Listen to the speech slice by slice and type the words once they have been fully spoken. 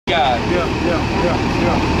God. Yeah.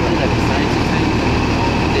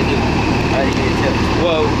 They do. How do you get tips?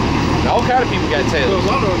 Well, all kind of people got tails. A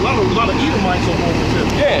lot of Edomites are on with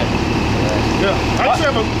tips. Yeah. Yeah. I used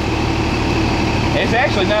to have a. It's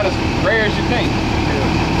actually not as rare as you think.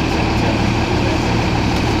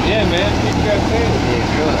 Yeah, man. People got tails.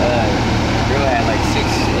 Yeah, girl had like 6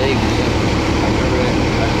 legs.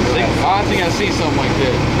 I think I see something like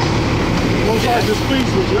that. Most I just squeeze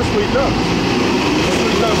with you. That's what he does.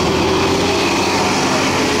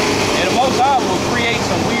 And the Most High will create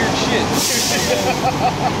some weird shit.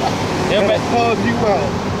 Yeah, but hug you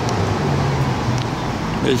out.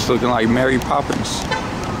 It's looking like Mary Poppins.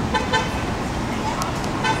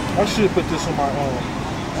 I should put this on my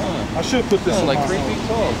I should put this on like my 3 feet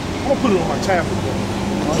tall. I'm gonna put it on my tablet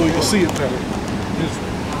so you can see it better.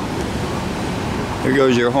 Here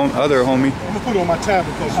goes your other homie. I'm gonna put it on my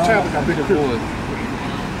tablet because the tablet got bigger picture.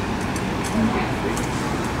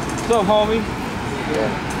 What's up, homie? Yeah.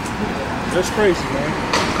 That's crazy, man.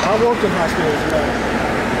 I worked in hospitals,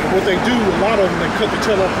 and what they do, a lot of them, they cut the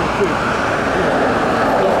tail off real quick. You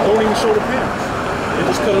know, don't even show the pants. They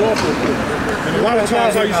just cut it off real quick. And a lot of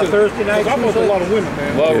times I used to, Thursday night, I worked a lot of women,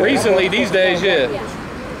 man. Well, recently, these days, yeah.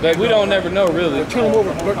 But we don't never know, really. Turn them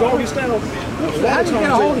over. Doggy style. How do you get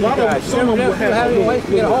a hold of you guys? Some of them would have a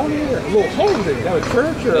little hole there. That was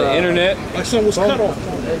church or the internet. Like something was cut off. You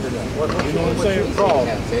know what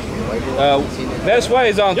I'm saying? Best way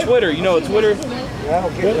is on Twitter. You know what Twitter? I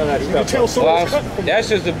don't get none of You that can stuff. tell someone's cut from That's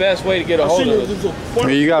just the best way to get a hold of us.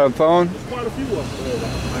 You got a phone? There's quite a few of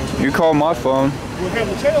them. You call my phone. We'll have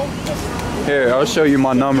the tail. Here, I'll show you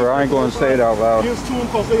my number. I ain't going to say it out loud. Here's to them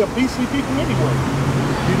because they are beastly people anyway.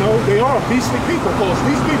 You know, they are beastly people because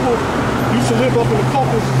these people used to live up in the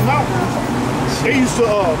Caucasus Mountains. They used to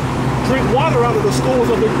drink water out of the skulls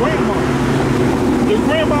of their grandmama. Their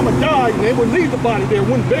grandmama died and they would leave the body there,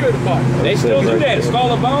 wouldn't bury the body. They still do that.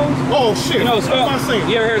 Skull of Bones. Oh shit! You know, Skull, I'm not saying.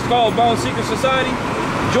 you ever heard of Skull of Bones Secret Society?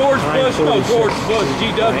 George Bush,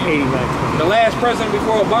 GW, the last president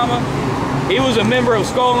before Obama. He was a member of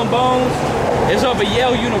Skull and Bones. It's up at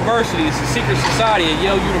Yale University. It's a secret society at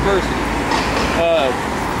Yale University.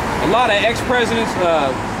 A lot of ex-presidents,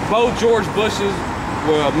 both George Bushes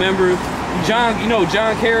were members. You know who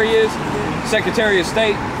John Kerry is, Secretary of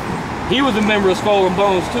State. He was a member of Skull and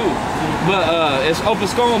Bones too. But it's open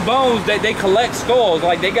Skull and Bones. They collect skulls.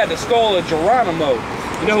 Like they got the skull of Geronimo.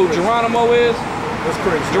 You know who Geronimo is? That's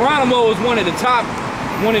crazy. Geronimo is one of the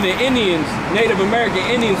Indians, Native American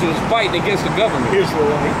Indians who was fighting against the government.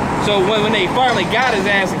 Israelite. So when they finally got his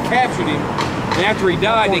ass and captured him, and after he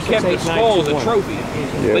died, they kept the skull as a trophy.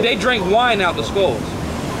 Yeah. But they drank wine out the skulls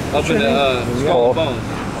up in the Skull and Bones.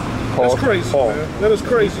 That's crazy, man. That is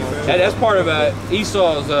crazy, man. That's part of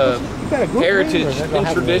Esau's heritage and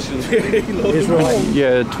traditions.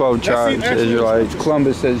 Yeah, 12 tribes, Israelites,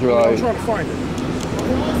 Columbus Israelites. I'm trying to find it.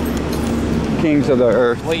 Kings of the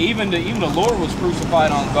earth. Well, even the Lord was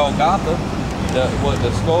crucified on Golgotha. The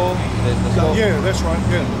skull? The skull? Yeah, that's right.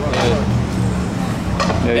 Yeah, right.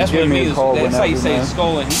 Yeah, that's what it means. That's how you say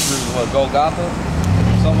skull in Hebrew. What, Golgotha?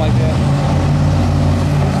 Something like that.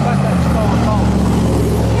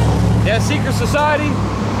 That secret society?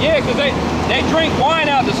 Yeah, because they drink wine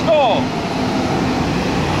out the skull.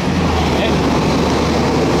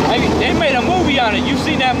 They made a movie on it. You've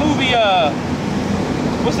seen that movie,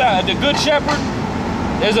 what's that, The Good Shepherd?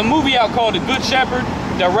 There's a movie out called The Good Shepherd,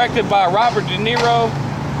 directed by Robert De Niro,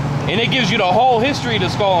 and it gives you the whole history of the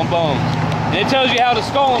Skull and Bones. And it tells you how the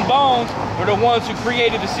Skull and Bones were the ones who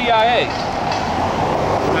created the CIA.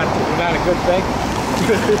 Not a good thing?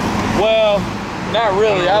 Well, not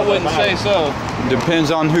really. I wouldn't say so. Depends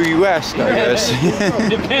on who you ask, I guess.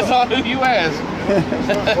 Depends on who you ask.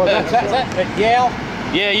 At Yale?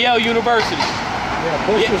 Yeah, Yale University. Yeah,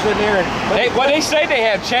 Bush was in there. They say they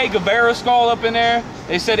have Che Guevara's skull up in there.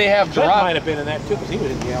 They said they have Trump might have been in that too, because he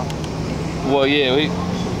was in Yale. Well, yeah,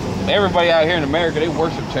 everybody out here in America, they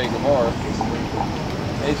worship Che Guevara.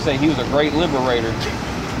 They say he was a great liberator.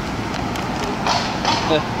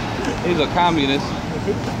 He's a communist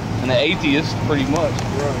and an atheist, pretty much.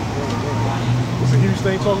 Right. It's a huge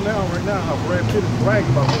thing talking right now, how Brad Pitt is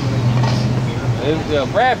bragging about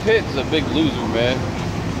women. Brad Pitt is a big loser, man.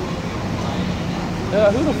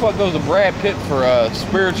 Who the fuck goes to Brad Pitt for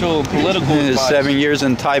spiritual and political advice? 7 years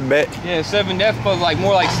in Tibet. Yeah, that's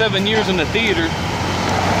more like 7 years in the theater.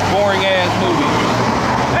 Boring ass movie.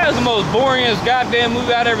 That was the most boringest goddamn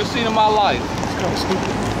movie I'd ever seen in my life. It's kind of stupid.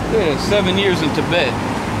 Yeah, 7 years in Tibet.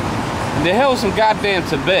 And the hell some goddamn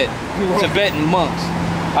Tibetan monks.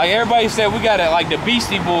 Like everybody said, we gotta, like the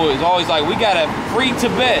Beastie Boys always like, we gotta free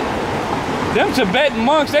Tibet. Them Tibetan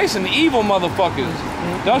monks, they some evil motherfuckers.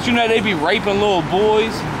 Don't you know they be raping little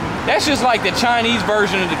boys? That's just like the Chinese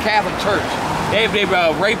version of the Catholic Church. They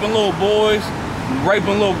raping little boys,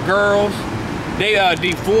 raping little girls. They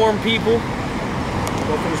deform people,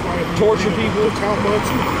 torture people.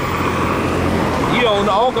 You know,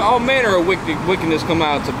 all manner of wickedness come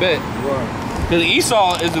out of Tibet. Right. Because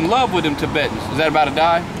Esau is in love with them Tibetans. Is that about to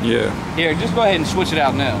die? Yeah. Here, just go ahead and switch it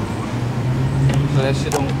out now. So that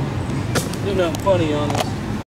shit don't do nothing funny on us.